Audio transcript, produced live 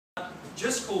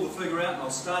just call the figure out and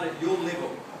I'll start at your level.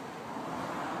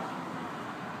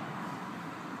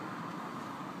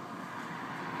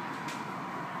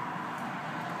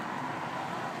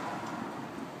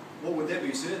 What would that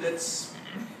be, sir? That's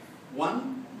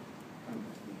 1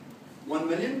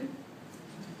 million?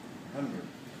 100.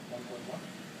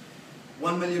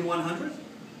 1,100,000?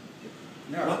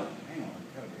 No, what? Hang on,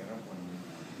 gotta get up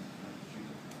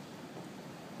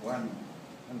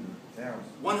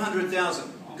 100,000.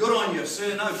 100,000. Good on you,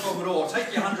 sir. No problem at all.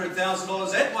 Take your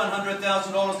 $100,000. At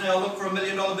 $100,000 now, look for $1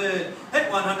 million bid. At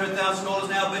 $100,000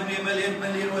 now, bid me $1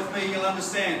 million with me. You'll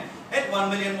understand. At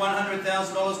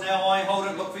 $1,100,000 now, I hold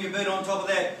it. Look for your bid on top of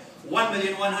that.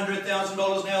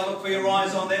 $1,100,000 now. Look for your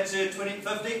rise on that, sir.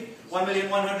 2050.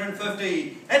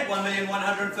 1,150,000. At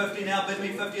 1,150,000 now. Bid me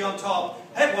 50 on top.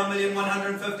 At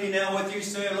 1,150,000 now with you,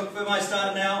 sir. Look for my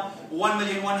start now.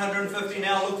 1,150,000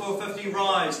 now. Look for a 50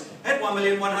 rise. At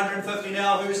 1,150,000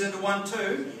 now. Who's into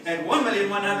 1-2? At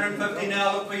 1,150,000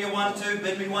 now. Look for your 1-2.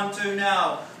 Bid me 1-2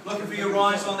 now. Looking for your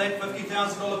rise on that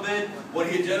 $50,000 bid. What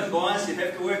are you doing, guys? You'd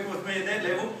have to work with me at that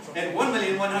level. At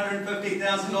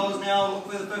 $1,150,000 now. Look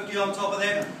for the 50 on top of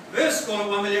that. First call at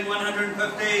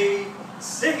 1,150,000.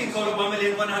 Second call at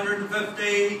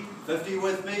 1,150,000. 50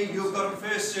 with me. You've got it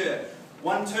first, sir.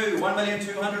 1-2.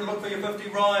 1,200,000. Look for your 50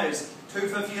 rise.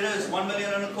 250 it is.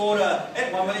 1,125,000.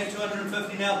 At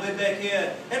 1,250,000 now. Bid back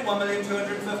here. At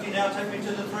 1,250,000 now. Take me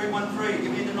to the 313.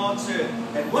 Give me the nod, sir.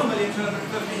 At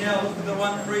 1,250,000 now. Look for the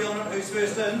 1-3 on it. Who's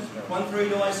first in? 1-3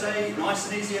 do I say? Nice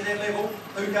and easy at that level.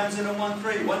 Who comes in at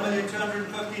 1-3?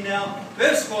 1,250,000 now.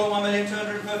 First call at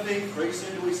 1,250,000. 3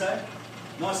 sir, do we say?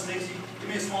 Nice and easy. Give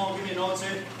me a smile. Give me a nod,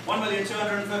 sir.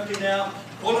 1,250,000 now.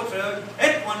 Call it through.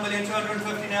 At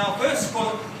 1,250,000 now. First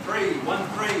call it 3,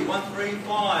 1-3,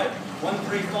 135.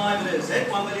 135 it is. At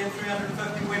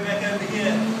 1,350,000 we're back over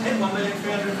here. At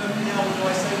 1,350,000 now, what do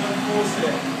I say? 1-4,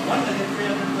 sir.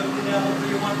 1,350,000 now, look for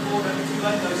your 1-4. Don't be too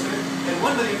late though, sir. At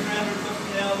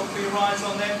 1,350,000 now, look for your rise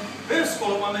on that. First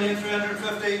call at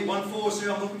 1,350,000. 1-4, sir.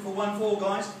 I'm looking for 1-4,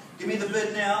 guys. Give me the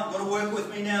bid now. Got to work with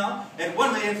me now. At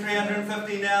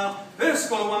 1,350,000 now. First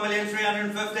call at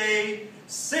 1,350,000.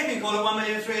 Second call at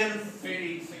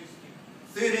 1,350,000.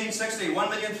 1360,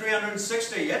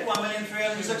 1,360,000. At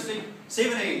 1,360,000,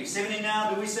 70. 70 now.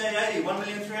 Do we say 80?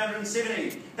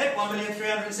 1,370,000. At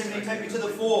 1,370,000, take me to the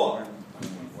 4.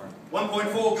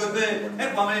 1.4, good bid.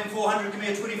 At 1,400,000, give me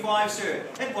a 25, sir.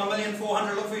 At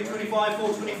 1,400,000, look for your 25,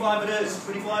 425 it is.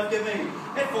 25, give me.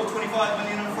 At 425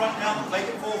 million in front now, make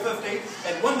it 450.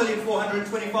 At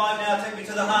 1,425,000 now, take me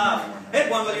to the half. At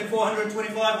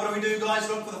 1,425,000, what do we do, guys?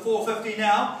 Look for the 450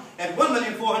 now. At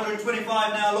 1,425,000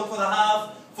 now, look for the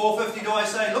half. 450 do I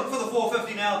say? Look for the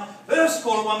 450 now. First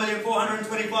call at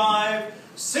 1,425,000.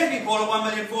 Second call at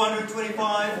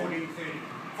 1,425,000.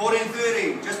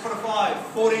 1430, just put a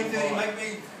 5. 1430, make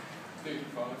me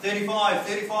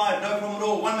 35, no problem at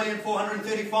all.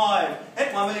 1,435,000.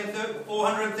 At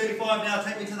 1,435,000 now,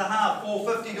 take me to the half.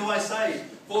 450 do I say?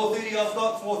 430 I've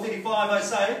got, 435 I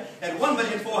say. At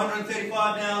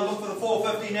 1,435,000 now, look for the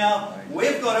 450 now.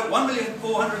 We've got it,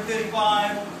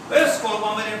 1,435,000. First call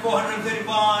at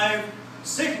 1,435,000.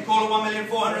 Second call at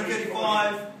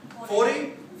 1,435,000.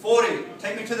 40? 40.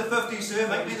 Take me to the 50, sir.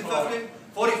 Make me the 50.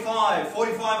 45,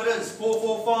 45 it is,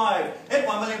 445. At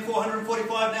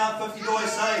 1,445,000 now, 50 do I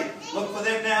say? Look for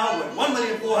that now, at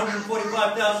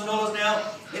 $1,445,000 now.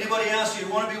 Anybody else you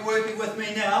want to be working with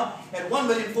me now? At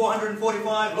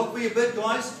 1,445,000, look for your bid,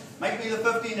 guys. Make me the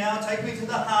 50 now, take me to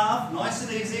the half, nice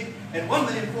and easy. At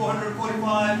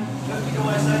 1,445,000, 50 do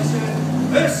I say, sir?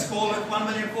 First call at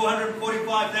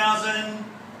 1,445,000.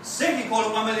 Second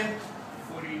call at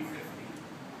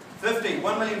 1,450,000. At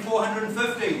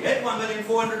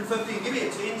 1,450,000, give me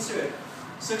a 10, sir.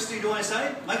 60 do I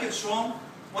say? Make it strong.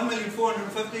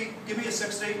 1,450,000, give me a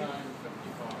 60.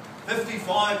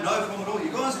 55, no problem at all.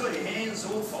 You guys got your hands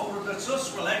all folded. Let's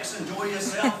just relax, enjoy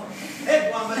yourself.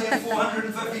 At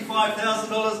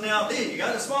 $1,455,000 now. There you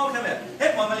go, the smile come out.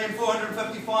 At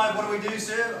 $1,455,000, what do we do,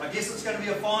 sir? I guess it's going to be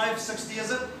a 5, 60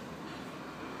 is it?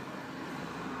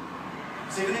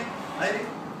 70, 80?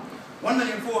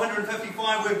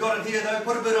 1,455,000, we've got it here though.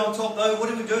 Put a bid on top though. What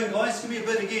are we doing, guys? Give me a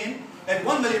bid again. At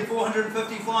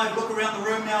 1,455,000, look around the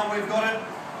room now. We've got it.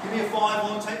 Give me a 5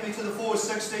 on. Take me to the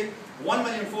 460.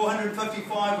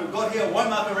 1,455,000. We've got here one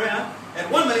mark around.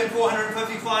 At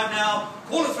 1,455,000 now.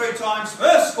 Call it 3 times.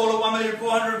 First call at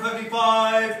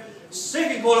 1,455,000.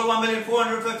 Second call at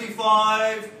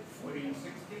 1,455,000.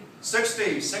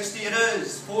 60. 60 it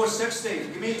is. 460.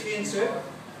 Give me a 10, sir.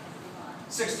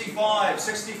 65,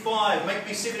 65, make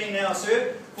me 70 now,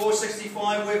 sir.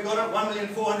 465, we've got it.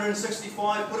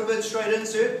 1,465,000, put a bid straight in,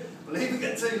 sir. leaving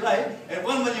it too late. At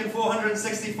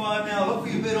 1,465,000 now, look for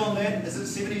your bid on that. Is it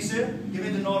 70, sir? Give me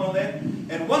the nod on that.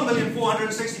 At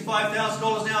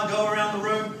 $1,465,000 now, go around the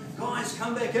room. Guys,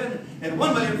 come back in. At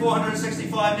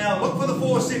 1,465,000 now, look for the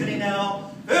 470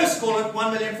 now. First call at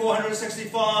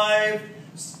 1,465,000.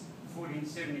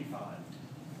 1475.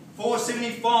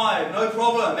 475, no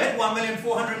problem. At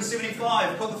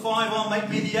 1,475,000, put the 5 on, make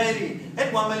me the 80.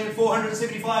 At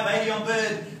 1,475,000, 80 on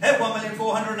bid. At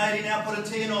 1,480,000 now, put a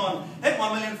 10 on. At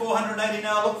 1,480,000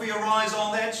 now, look for your rise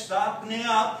on that. Start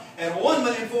now. At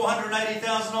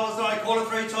 $1,480,000, I call it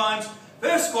 3 times.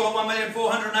 First call at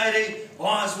 1,480,000.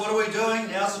 Guys, what are we doing?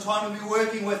 Now's the time to be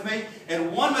working with me. At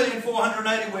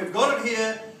 1,480,000, we've got it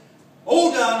here.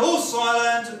 All done, all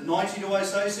silent. 90, do I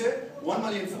say, sir?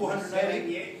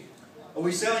 1,480,000. Are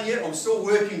we selling yet? I'm still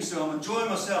working, so I'm enjoying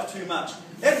myself too much.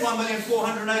 At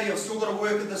 1,480,000, I've still got to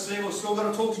work at this level, still got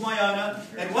to talk to my owner.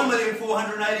 At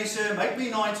 1,480,000, sir, make me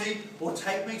 90 or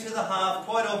take me to the half.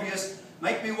 Quite obvious.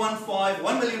 Make me 1.5.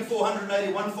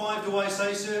 1,480,000, 1.5, do I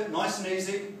say, sir? Nice and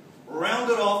easy. Round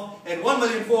it off. At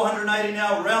 1,480,000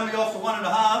 now, round me off to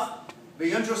 1.5.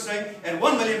 Be interesting. At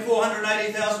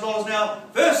 $1,480,000 now,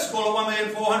 first call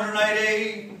at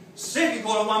 1,480,000. Second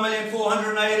call at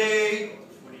 1,480,000.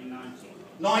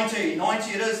 90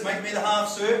 it is, make me the half,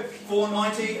 sir.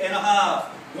 490 and a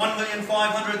half.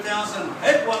 1,500,000.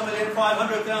 At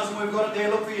 1,500,000, we've got it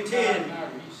there. Look for your 10. No,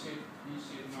 he said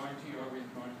 90, I went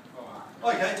 95.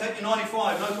 Okay, take your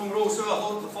 95. No problem at all, sir. I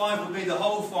thought the 5 would be the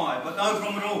whole 5, but no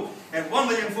problem at all. At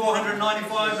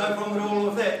 1,495,000, no problem at all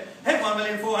with that. At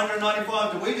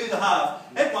 1,495,000, do we do the half?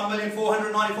 At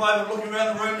 1,495,000, I'm looking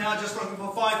around the room now, just looking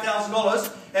for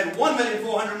 $5,000. At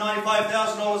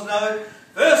 $1,495,000, no.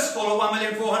 First call at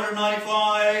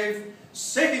 1,495,000.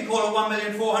 Second call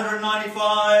at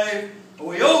 1,495,000. Are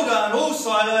we all done? All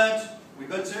silent? We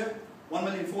good, sir?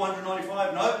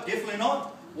 1,495,000? No, definitely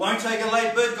not. Won't take a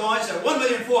late bid, guys. At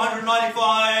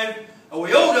 1,495,000. Are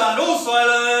we all done? All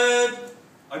silent?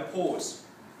 I pause.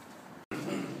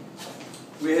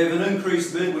 We have an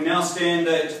increased bid. We now stand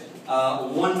at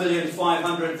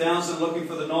 1,500,000. Looking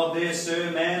for the nod there,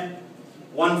 sir, ma'am.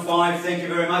 1.5, thank you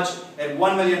very much. At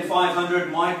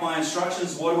 1,500,000, Mike, my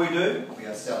instructions, what do? We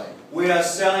are selling. We are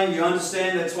selling, you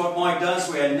understand, that's what Mike does.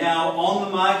 We are now on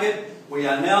the market. We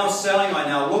are now selling. I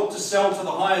now look to sell to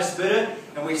the highest bidder,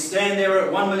 and we stand there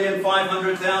at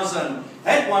 1,500,000.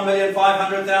 At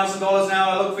 $1,500,000 now,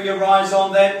 I look for your rise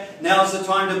on that. Now's the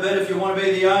time to bid if you want to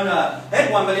be the owner. At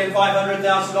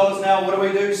 $1,500,000 now, what do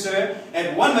we do, sir?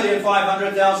 At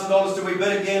 $1,500,000, do we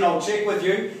bid again? I'll check with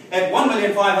you. At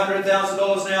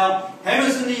 $1,500,000 now,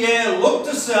 hammers in the air, look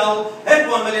to sell. At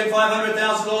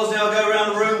 $1,500,000 now, go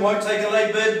around the room, won't take a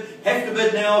late bid. Have to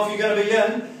bid now if you're going to be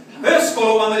in. First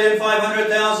call at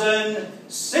 1,500,000.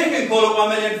 Second call at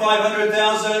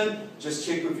 1,500,000. Just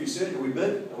check with you, sir. Do we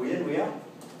bid? Are we in? We out?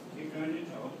 Keep going your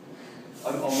job.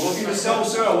 I'm looking to sell,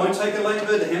 sir. I won't take a late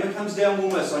bid. The hammer comes down, we'll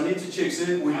miss. I need to check,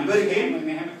 sir. Will you bid again? When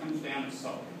the hammer comes down, it's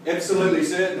sold. Absolutely,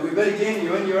 sir. Do we bid again?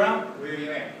 You in? You're out? Where are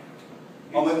you at?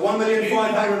 I'm at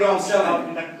 1,500,000. I'm selling.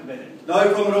 Conduct the bidding.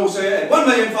 No problem at all, sir. At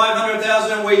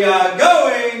 1,500,000, we are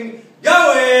going.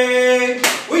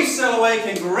 We sell away.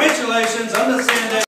 Congratulations. Understand that.